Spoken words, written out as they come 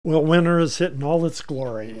Well, winter is hitting all its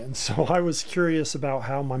glory, and so I was curious about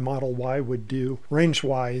how my Model Y would do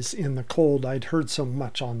range-wise in the cold. I'd heard so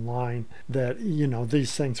much online that,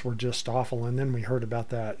 these things were just awful, and then we heard about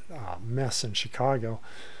that mess in Chicago.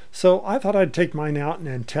 So I thought I'd take mine out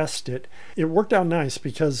and test it. It worked out nice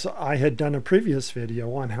because I had done a previous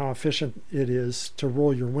video on how efficient it is to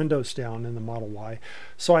roll your windows down in the Model Y.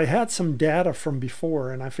 So I had some data from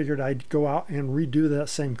before, and I figured I'd go out and redo that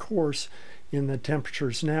same course in the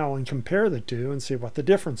temperatures now and compare the two and see what the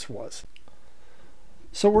difference was.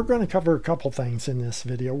 So we're going to cover a couple things in this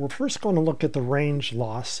video. We're first going to look at the range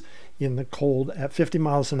loss in the cold at 50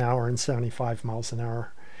 miles an hour and 75 miles an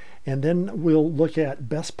hour. And then we'll look at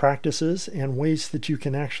best practices and ways that you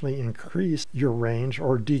can actually increase your range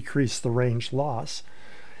or decrease the range loss.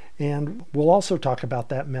 And we'll also talk about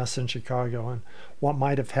that mess in Chicago and what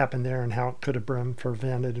might have happened there and how it could have been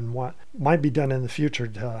prevented and what might be done in the future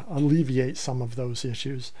to alleviate some of those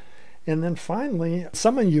issues. And then finally,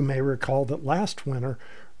 some of you may recall that last winter,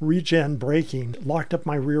 Regen braking locked up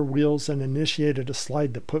my rear wheels and initiated a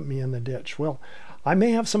slide that put me in the ditch. Well, I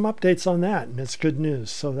may have some updates on that, and it's good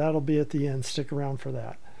news, so that'll be at the end. Stick around for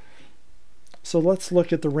that. So let's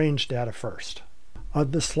look at the range data first.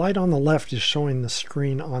 The slide on the left is showing the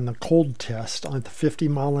screen on the cold test on the 50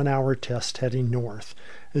 mile an hour test heading north.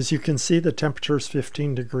 As you can see, the temperature is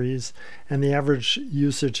 15 degrees and the average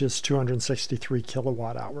usage is 263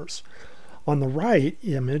 kilowatt hours. On the right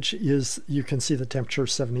image you can see the temperature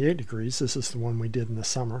is 78 degrees. This is the one we did in the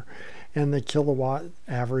summer, and the kilowatt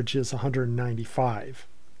average is 195.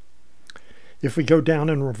 If we go down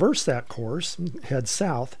and reverse that course, head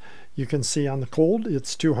south, you can see on the cold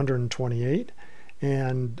it's 228.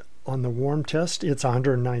 And on the warm test, it's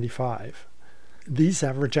 195. These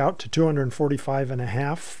average out to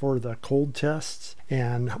 245.5 for the cold tests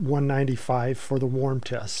and 195 for the warm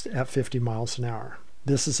test at 50 miles an hour.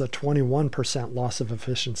 This is a 21% loss of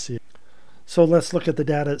efficiency. So let's look at the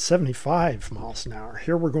data at 75 miles an hour.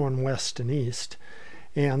 Here we're going west and east,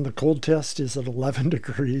 and the cold test is at 11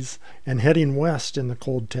 degrees. And heading west in the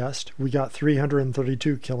cold test, we got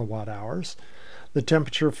 332 kilowatt hours. The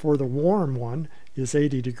temperature for the warm one is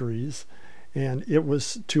 80 degrees and it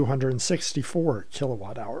was 264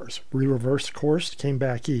 kilowatt hours. We reversed course, came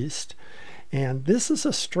back east, and this is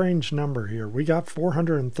a strange number here. We got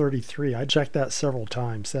 433. I checked that several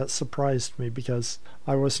times. That surprised me because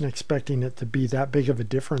I wasn't expecting it to be that big of a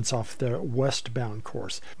difference off the westbound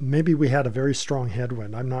course. Maybe we had a very strong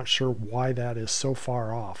headwind. I'm not sure why that is so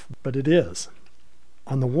far off, but it is.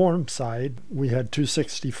 On the warm side, we had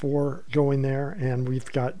 264 going there, and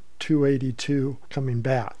we've got 282 coming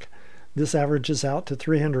back. This averages out to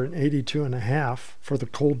 382.5 for the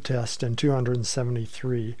cold test and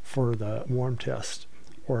 273 for the warm test,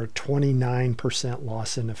 or a 29%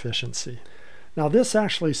 loss in efficiency. Now this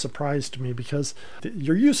actually surprised me because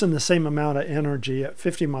you're using the same amount of energy at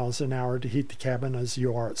 50 miles an hour to heat the cabin as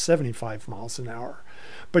you are at 75 miles an hour.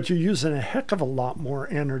 But you're using a heck of a lot more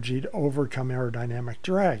energy to overcome aerodynamic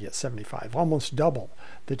drag at 75, almost double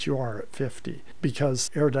that you are at 50, because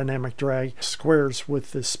aerodynamic drag squares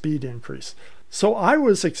with the speed increase. So I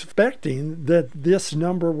was expecting that this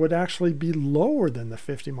number would actually be lower than the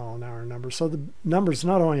 50 mile an hour number. So the number's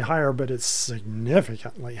not only higher, but it's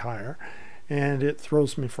significantly higher, and it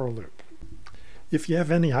throws me for a loop. If you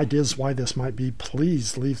have any ideas why this might be,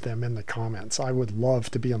 please leave them in the comments. I would love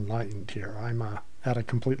to be enlightened here. I'm at a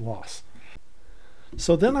complete loss.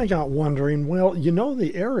 So then I got wondering, well,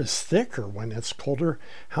 the air is thicker when it's colder.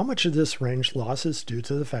 How much of this range loss is due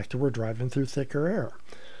to the fact that we're driving through thicker air?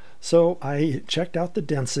 So I checked out the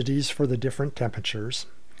densities for the different temperatures.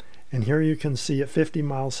 And here you can see at 50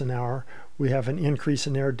 miles an hour, we have an increase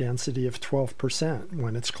in air density of 12%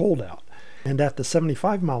 when it's cold out. And at the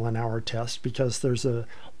 75 mile an hour test, because there's a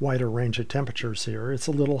wider range of temperatures here, it's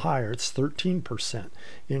a little higher. It's 13%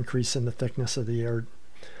 increase in the thickness of the air.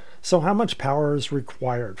 So how much power is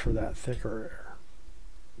required for that thicker air?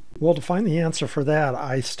 Well, to find the answer for that,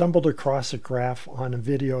 I stumbled across a graph on a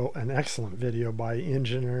video, an excellent video by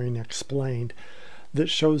Engineering Explained, that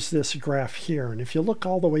shows this graph here. And if you look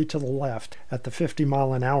all the way to the left at the 50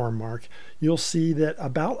 mile an hour mark, you'll see that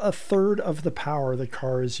about a third of the power the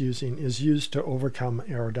car is using is used to overcome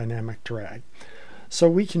aerodynamic drag. So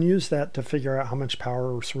we can use that to figure out how much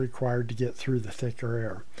power is required to get through the thicker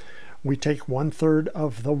air. We take 1/3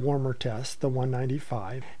 of the warmer test, the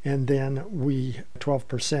 195, and then we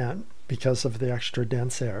 12% because of the extra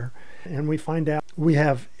dense air, and we find out we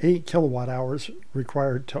have 8 kilowatt hours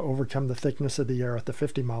required to overcome the thickness of the air at the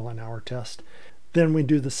 50 mile an hour test. Then we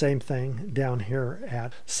do the same thing down here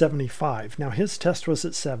at 75. Now his test was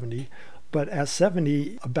at 70. But at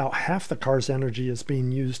 70, about half the car's energy is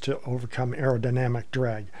being used to overcome aerodynamic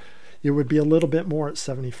drag. It would be a little bit more at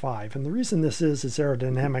 75. And the reason this is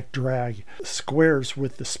aerodynamic drag squares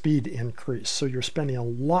with the speed increase. So you're spending a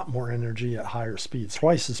lot more energy at higher speeds,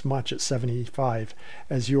 twice as much at 75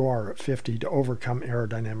 as you are at 50 to overcome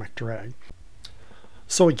aerodynamic drag.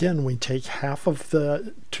 So again, we take half of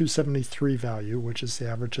the 273 value, which is the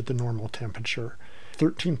average at the normal temperature,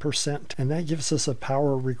 13%, and that gives us a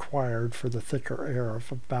power required for the thicker air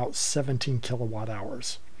of about 17 kilowatt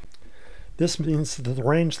hours. This means that the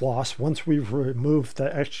range loss, once we've removed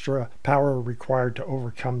the extra power required to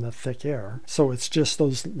overcome the thick air, so it's just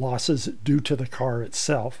those losses due to the car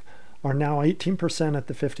itself, are now 18% at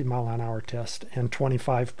the 50 mile an hour test and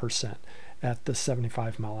 25% at the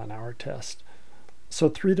 75 mile an hour test. So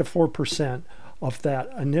 3 to 4% of that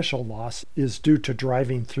initial loss is due to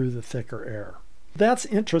driving through the thicker air. That's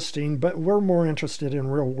interesting, but we're more interested in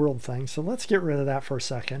real world things, so let's get rid of that for a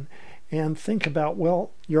second and think about,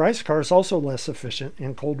 well, your ICE car is also less efficient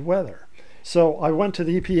in cold weather. So I went to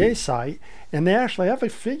the EPA site, and they actually have a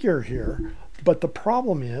figure here, but the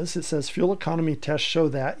problem is, it says fuel economy tests show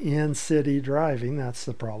that in city driving, that's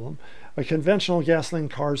the problem. A conventional gasoline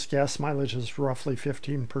car's gas mileage is roughly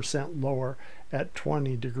 15% lower at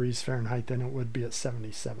 20 degrees Fahrenheit than it would be at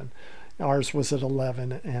 77. Ours was at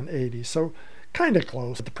 11 and 80, so kind of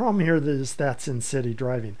close. The problem here is that's in city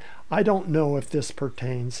driving. I don't know if this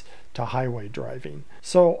pertains to highway driving.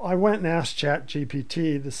 So I went and asked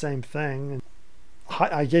ChatGPT the same thing.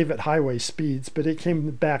 I gave it highway speeds, but it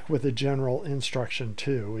came back with a general instruction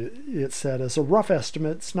too. It said, as a rough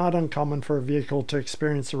estimate, it's not uncommon for a vehicle to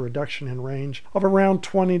experience a reduction in range of around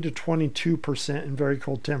 20 to 22% in very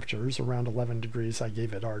cold temperatures, around 11 degrees. I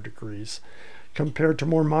gave it our degrees, compared to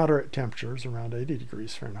more moderate temperatures, around 80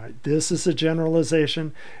 degrees Fahrenheit. This is a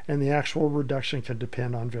generalization, and the actual reduction can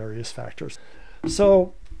depend on various factors.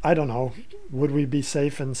 So, I don't know, would we be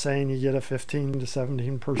safe in saying you get a 15 to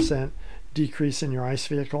 17% decrease in your ICE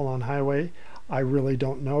vehicle on highway? I really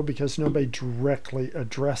don't know, because nobody directly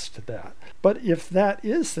addressed that. But if that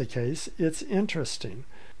is the case, it's interesting.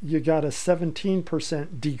 You got a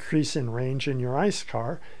 17% decrease in range in your ICE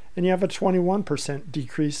car, and you have a 21%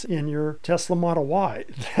 decrease in your Tesla Model Y.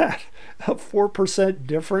 That a 4%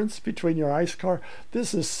 difference between your ICE car,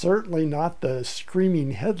 this is certainly not the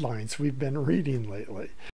screaming headlines we've been reading lately.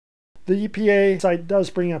 The EPA site does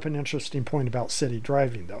bring up an interesting point about city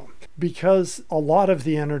driving, though, because a lot of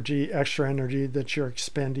the energy, extra energy that you're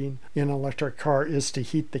expending in an electric car is to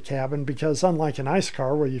heat the cabin, because unlike an ICE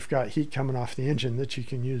car where you've got heat coming off the engine that you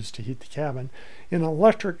can use to heat the cabin, in an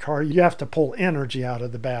electric car you have to pull energy out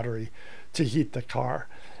of the battery to heat the car.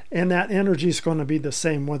 And that energy is going to be the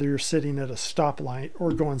same whether you're sitting at a stoplight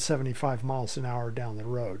or going 75 miles an hour down the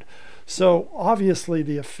road. So obviously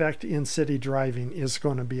the effect in city driving is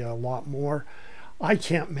going to be a lot more. I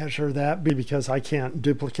can't measure that because I can't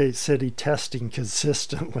duplicate city testing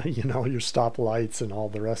consistently, you know, your stoplights and all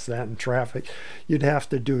the rest of that in traffic. You'd have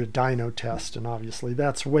to do a dyno test, and obviously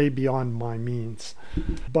that's way beyond my means.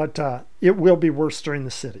 But it will be worse during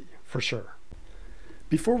the city, for sure.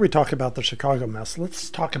 Before we talk about the Chicago mess, let's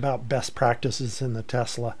talk about best practices in the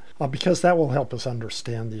Tesla, because that will help us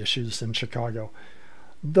understand the issues in Chicago.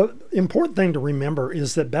 The important thing to remember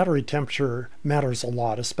is that battery temperature matters a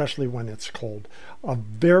lot, especially when it's cold. A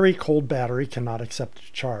very cold battery cannot accept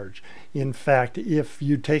a charge. In fact, if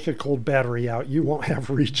you take a cold battery out, you won't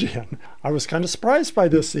have regen. I was kind of surprised by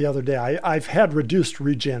this the other day. I've had reduced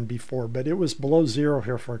regen before, but it was below zero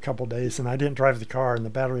here for a couple days, and I didn't drive the car, and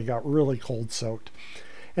the battery got really cold soaked.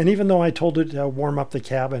 And even though I told it to warm up the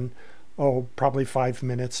cabin, probably 5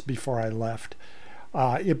 minutes before I left,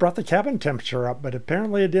 it brought the cabin temperature up, but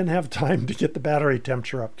apparently it didn't have time to get the battery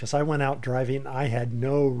temperature up, because I went out driving. I had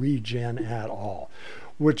no regen at all,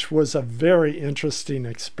 which was a very interesting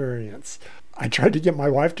experience. I tried to get my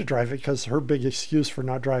wife to drive it because her big excuse for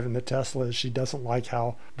not driving the Tesla is she doesn't like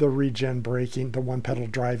how the regen braking, the one pedal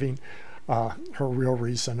driving, her real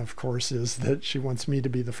reason, of course, is that she wants me to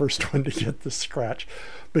be the first one to get the scratch.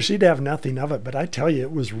 But she'd have nothing of it. But I tell you,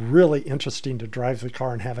 it was really interesting to drive the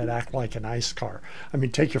car and have it act like an ICE car. I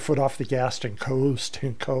mean, take your foot off the gas and coast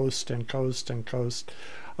and coast and coast and coast.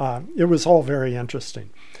 It was all very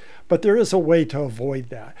interesting. But there is a way to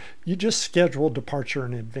avoid that. You just schedule departure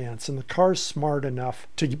in advance, and the car's smart enough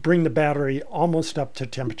to bring the battery almost up to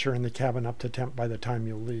temperature and the cabin up to temp by the time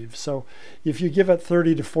you leave. So if you give it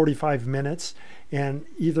 30 to 45 minutes and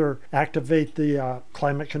either activate the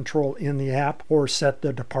climate control in the app or set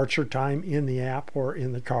the departure time in the app or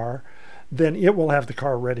in the car, then it will have the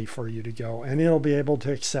car ready for you to go, and it'll be able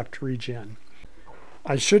to accept regen.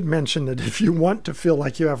 I should mention that if you want to feel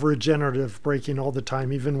like you have regenerative braking all the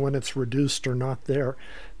time, even when it's reduced or not there,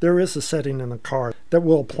 there is a setting in the car that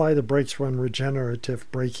will apply the brakes when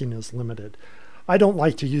regenerative braking is limited. I don't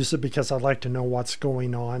like to use it because I like to know what's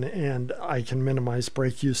going on and I can minimize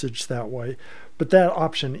brake usage that way. But that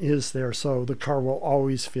option is there, so the car will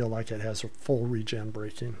always feel like it has a full regen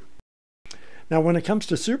braking. Now, when it comes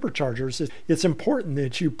to superchargers, it's important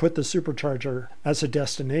that you put the supercharger as a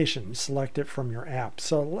destination. Select it from your app.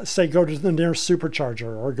 So let's say go to the nearest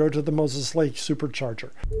supercharger or go to the Moses Lake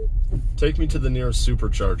supercharger. Take me to the nearest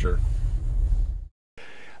supercharger.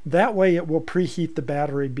 That way it will preheat the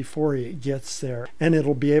battery before it gets there, and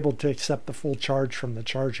it'll be able to accept the full charge from the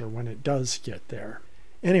charger when it does get there.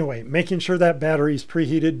 Anyway, making sure that battery is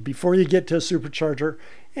preheated before you get to a supercharger,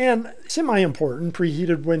 and semi-important,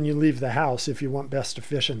 preheated when you leave the house if you want best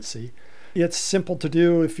efficiency. It's simple to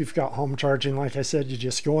do if you've got home charging. Like I said, you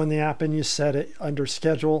just go in the app and you set it under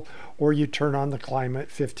schedule, or you turn on the climate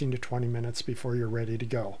 15 to 20 minutes before you're ready to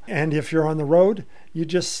go. And if you're on the road, you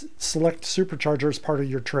just select supercharger as part of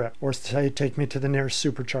your trip, or say, take me to the nearest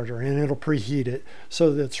supercharger, and it'll preheat it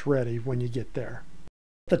so that it's ready when you get there.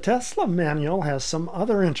 The Tesla manual has some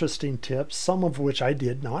other interesting tips, some of which I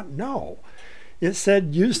did not know. It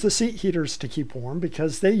said use the seat heaters to keep warm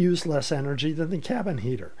because they use less energy than the cabin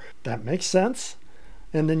heater. That makes sense.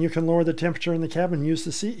 And then you can lower the temperature in the cabin and use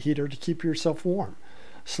the seat heater to keep yourself warm.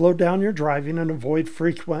 Slow down your driving and avoid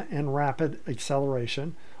frequent and rapid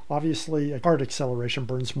acceleration. Obviously, a hard acceleration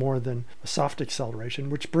burns more than a soft acceleration,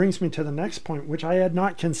 which brings me to the next point, which I had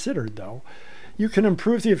not considered though. You can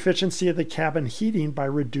improve the efficiency of the cabin heating by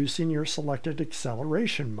reducing your selected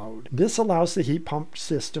acceleration mode. This allows the heat pump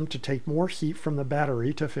system to take more heat from the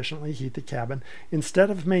battery to efficiently heat the cabin instead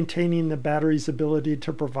of maintaining the battery's ability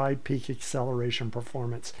to provide peak acceleration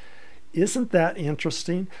performance. Isn't that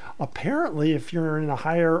interesting? Apparently, if you're in a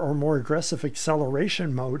higher or more aggressive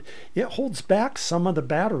acceleration mode, it holds back some of the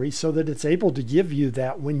battery so that it's able to give you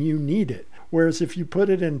that when you need it. Whereas if you put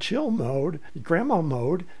it in chill mode, grandma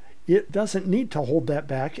mode, it doesn't need to hold that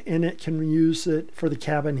back, and it can use it for the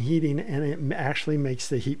cabin heating, and it actually makes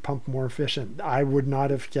the heat pump more efficient. I would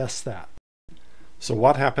not have guessed that. So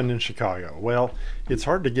what happened in Chicago? Well, it's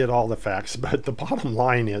hard to get all the facts, but the bottom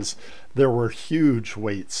line is there were huge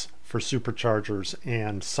waits for superchargers,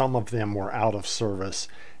 and some of them were out of service,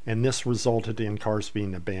 and this resulted in cars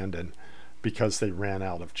being abandoned because they ran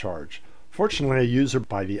out of charge. Fortunately, a user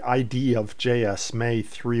by the ID of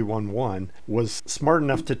JSMay311 was smart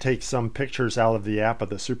enough to take some pictures out of the app of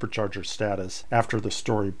the supercharger status after the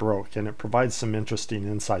story broke, and it provides some interesting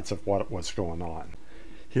insights of what was going on.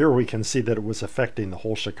 Here we can see that it was affecting the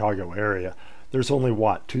whole Chicago area. There's only,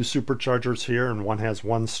 two superchargers here, and one has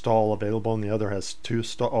one stall available and the other has two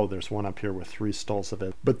stalls. Oh, there's one up here with 3 stalls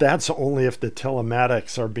available. But that's only if the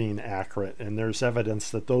telematics are being accurate, and there's evidence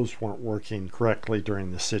that those weren't working correctly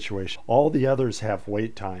during the situation. All the others have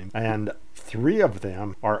wait time, and 3 of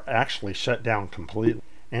them are actually shut down completely.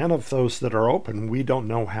 And of those that are open, we don't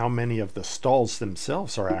know how many of the stalls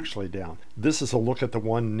themselves are actually down. This is a look at the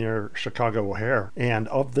one near Chicago O'Hare, and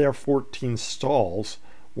of their 14 stalls,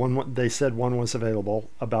 they said one was available,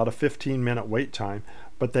 about a 15-minute wait time,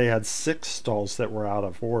 but they had 6 stalls that were out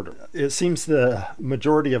of order. It seems the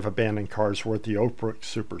majority of abandoned cars were at the Oak Brook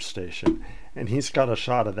Superstation, and he's got a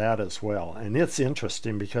shot of that as well. And it's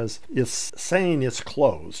interesting because it's saying it's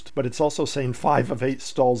closed, but it's also saying 5 of 8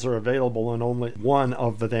 stalls are available and only 1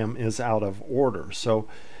 of them is out of order. So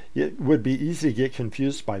it would be easy to get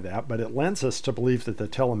confused by that, but it lends us to believe that the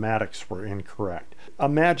telematics were incorrect.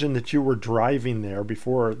 Imagine that you were driving there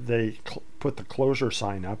before they put the closure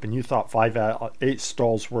sign up, and you thought 5 out of 8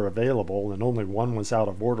 stalls were available and only 1 was out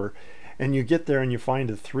of order, and you get there and you find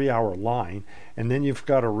a 3-hour line, and then you've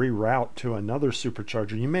got to reroute to another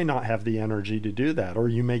supercharger. You may not have the energy to do that, or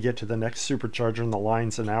you may get to the next supercharger and the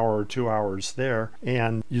line's an hour or 2 hours there,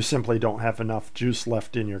 and you simply don't have enough juice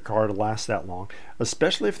left in your car to last that long,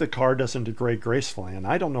 especially if the car doesn't degrade gracefully, and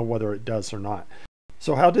I don't know whether it does or not.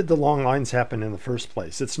 So how did the long lines happen in the first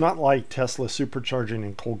place? It's not like Tesla supercharging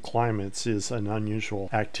in cold climates is an unusual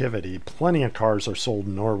activity. Plenty of cars are sold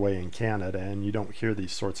in Norway and Canada, and you don't hear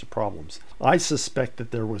these sorts of problems. I suspect that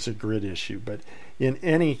there was a grid issue, but in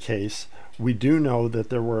any case, we do know that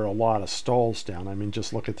there were a lot of stalls down. I mean,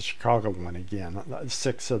 just look at the Chicago one again.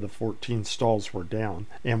 6 of the 14 stalls were down,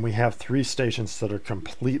 and we have 3 stations that are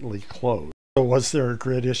completely closed. So was there a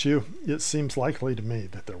grid issue? It seems likely to me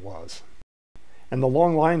that there was. And the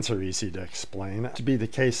long lines are easy to explain. To be the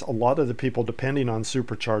case, a lot of the people depending on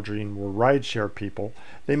supercharging were rideshare people.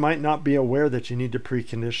 They might not be aware that you need to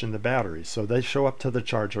precondition the battery. So they show up to the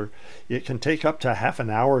charger. It can take up to half an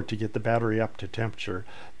hour to get the battery up to temperature.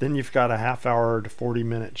 Then you've got a half hour to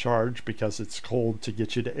 40-minute charge because it's cold to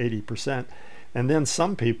get you to 80%. And then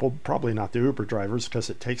some people, probably not the Uber drivers because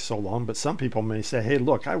it takes so long, but some people may say, hey,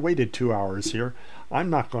 look, I waited 2 hours here. I'm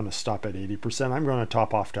not going to stop at 80%. I'm going to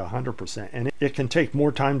top off to 100%. And it can take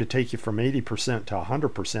more time to take you from 80% to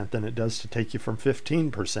 100% than it does to take you from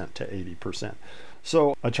 15% to 80%.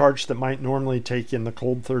 So a charge that might normally take in the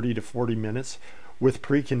cold 30 to 40 minutes with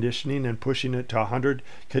preconditioning and pushing it to 100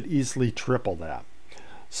 could easily triple that.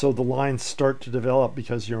 So the lines start to develop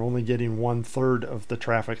because you're only getting 1/3 of the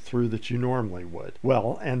traffic through that you normally would.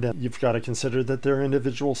 Well, and then you've got to consider that there are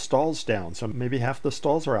individual stalls down. So maybe half the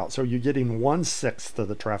stalls are out. So you're getting 1/6 of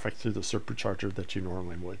the traffic through the supercharger that you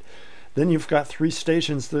normally would. Then you've got 3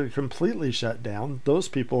 stations that are completely shut down. Those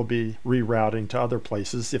people will be rerouting to other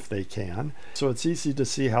places if they can. So it's easy to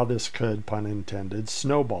see how this could, pun intended,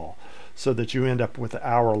 snowball so that you end up with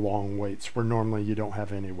hour-long waits where normally you don't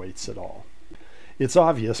have any waits at all. It's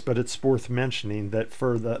obvious, but it's worth mentioning that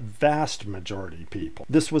for the vast majority of people,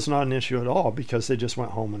 this was not an issue at all because they just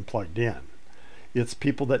went home and plugged in. It's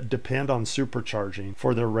people that depend on supercharging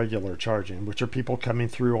for their regular charging, which are people coming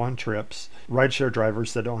through on trips, rideshare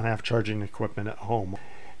drivers that don't have charging equipment at home,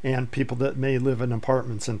 and people that may live in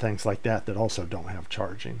apartments and things like that that also don't have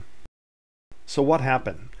charging. So what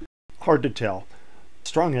happened? Hard to tell.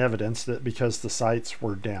 Strong evidence that because the sites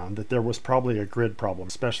were down, that there was probably a grid problem,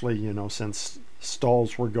 especially, since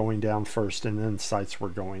stalls were going down first and then sites were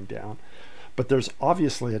going down. But there's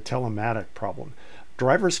obviously a telematic problem.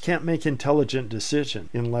 Drivers can't make intelligent decisions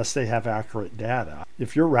unless they have accurate data.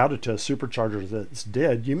 If you're routed to a supercharger that's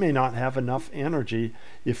dead, you may not have enough energy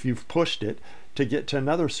if you've pushed it to get to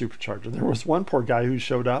another supercharger. There was one poor guy who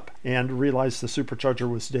showed up and realized the supercharger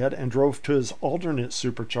was dead and drove to his alternate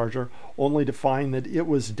supercharger only to find that it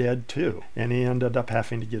was dead too. And he ended up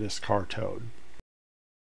having to get his car towed.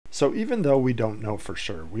 So even though we don't know for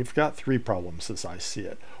sure, we've got 3 problems as I see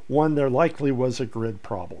it. One, there likely was a grid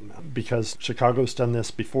problem because Chicago's done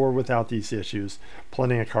this before without these issues.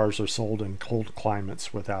 Plenty of cars are sold in cold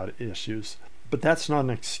climates without issues. But that's not an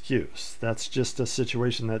excuse. That's just a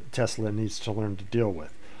situation that Tesla needs to learn to deal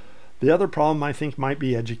with. The other problem I think might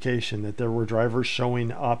be education, that there were drivers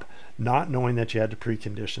showing up not knowing that you had to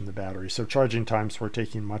precondition the battery. So charging times were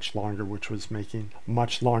taking much longer, which was making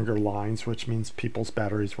much longer lines, which means people's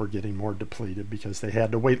batteries were getting more depleted because they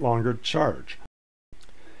had to wait longer to charge.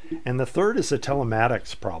 And the third is a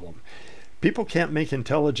telematics problem. People can't make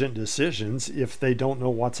intelligent decisions if they don't know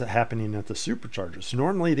what's happening at the superchargers.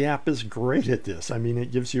 Normally the app is great at this. I mean,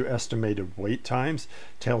 it gives you estimated wait times,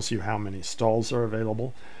 tells you how many stalls are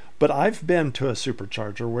available. But I've been to a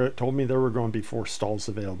supercharger where it told me there were going to be 4 stalls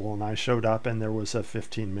available, and I showed up and there was a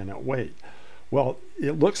 15-minute wait. Well,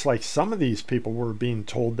 it looks like some of these people were being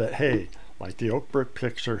told that, hey, like the oak brick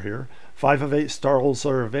picture here, 5 of 8 stalls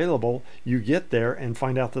are available. You get there and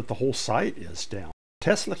find out that the whole site is down.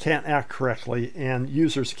 Tesla can't act correctly and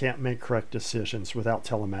users can't make correct decisions without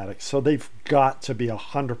telematics. So they've got to be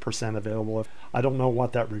 100% available. I don't know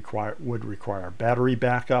what that would require. Battery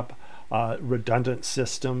backup, redundant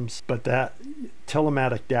systems, but that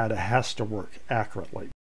telematic data has to work accurately.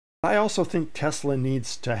 I also think Tesla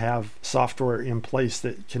needs to have software in place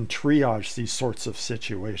that can triage these sorts of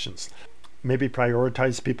situations. Maybe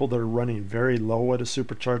prioritize people that are running very low at a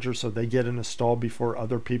supercharger so they get in a stall before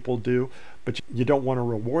other people do. But you don't want to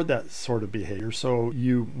reward that sort of behavior, so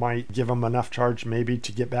you might give them enough charge maybe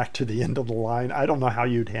to get back to the end of the line. I don't know how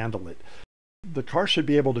you'd handle it. The car should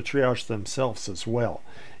be able to triage themselves as well.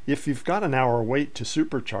 If you've got an hour wait to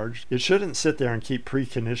supercharge, it shouldn't sit there and keep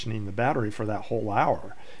preconditioning the battery for that whole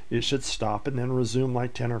hour. It should stop and then resume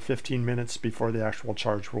like 10 or 15 minutes before the actual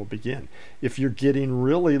charge will begin. If you're getting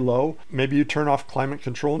really low, maybe you turn off climate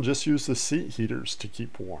control and just use the seat heaters to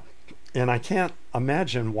keep warm. And I can't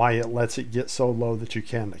imagine why it lets it get so low that you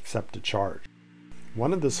can't accept a charge.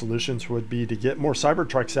 One of the solutions would be to get more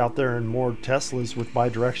Cybertrucks out there and more Teslas with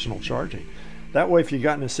bidirectional charging. That way, if you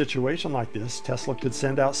got in a situation like this, Tesla could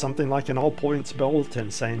send out something like an all points bulletin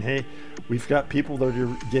saying, hey, we've got people that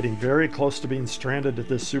are getting very close to being stranded at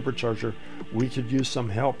this supercharger. We could use some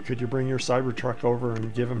help. Could you bring your Cybertruck over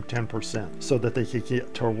and give them 10% so that they could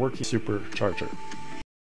get to a working supercharger?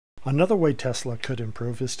 Another way Tesla could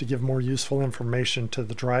improve is to give more useful information to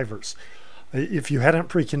the drivers. If you hadn't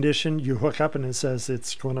preconditioned, you hook up and it says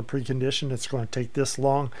it's going to precondition, it's going to take this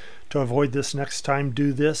long. To avoid this next time,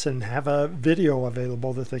 do this, and have a video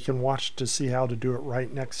available that they can watch to see how to do it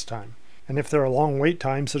right next time. And if there are long wait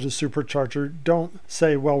times at a supercharger, don't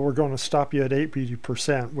say, well, we're going to stop you at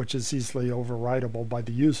 80%, which is easily overridable by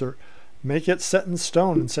the user. Make it set in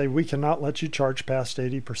stone and say, we cannot let you charge past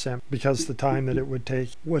 80% because the time that it would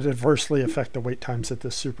take would adversely affect the wait times at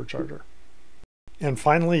this supercharger. And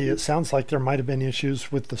finally, it sounds like there might have been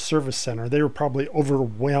issues with the service center. They were probably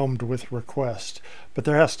overwhelmed with requests, but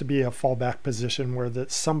there has to be a fallback position where that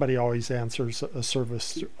somebody always answers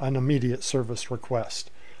an immediate service request.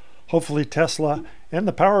 Hopefully Tesla and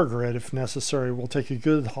the power grid, if necessary, will take a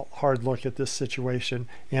good hard look at this situation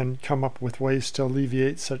and come up with ways to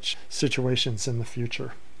alleviate such situations in the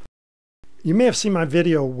future. You may have seen my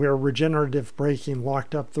video where regenerative braking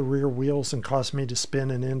locked up the rear wheels and caused me to spin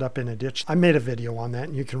and end up in a ditch. I made a video on that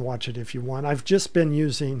and you can watch it if you want. I've just been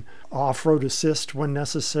using off-road assist when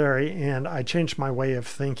necessary, and I changed my way of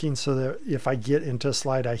thinking so that if I get into a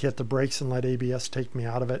slide, I hit the brakes and let ABS take me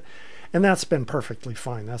out of it. And that's been perfectly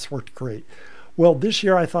fine. That's worked great. Well, this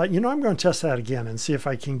year I thought, I'm going to test that again and see if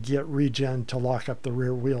I can get Regen to lock up the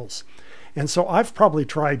rear wheels. And so I've probably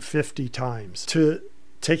tried 50 times to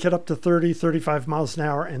take it up to 30, 35 miles an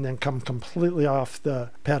hour and then come completely off the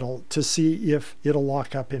pedal to see if it'll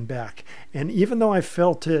lock up in back. And even though I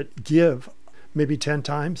felt it give maybe 10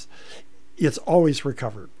 times, it's always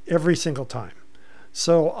recovered every single time.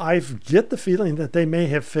 So I get the feeling that they may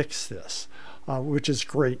have fixed this. Which is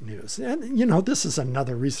great news. And this is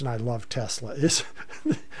another reason I love Tesla is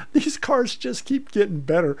these cars just keep getting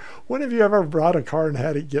better. When have you ever brought a car and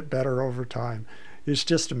had it get better over time? It's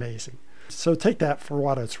just amazing. So take that for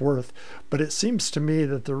what it's worth. But it seems to me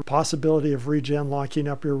that the possibility of Regen locking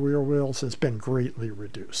up your rear wheels has been greatly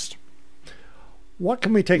reduced. What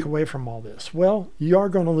can we take away from all this? Well, you are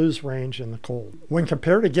going to lose range in the cold. When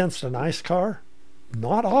compared against an ICE car,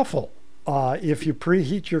 not awful. If you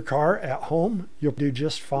preheat your car at home, you'll do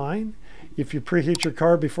just fine. If you preheat your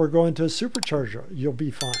car before going to a supercharger, you'll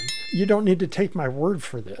be fine. You don't need to take my word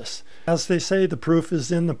for this. As they say, the proof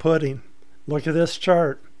is in the pudding. Look at this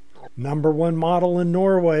chart. #1 model in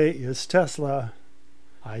Norway is Tesla.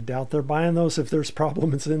 I doubt they're buying those if there's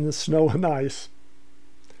problems in the snow and ice.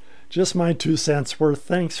 Just my 2 cents worth.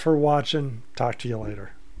 Thanks for watching. Talk to you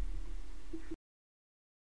later.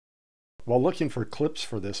 While looking for clips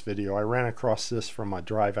for this video, I ran across this from a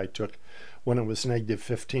drive I took when it was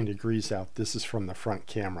 -15 degrees out. This is from the front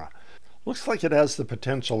camera. Looks like it has the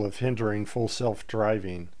potential of hindering full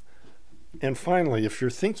self-driving. And finally, if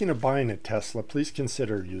you're thinking of buying a Tesla, please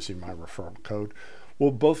consider using my referral code.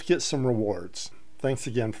 We'll both get some rewards. Thanks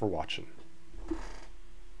again for watching.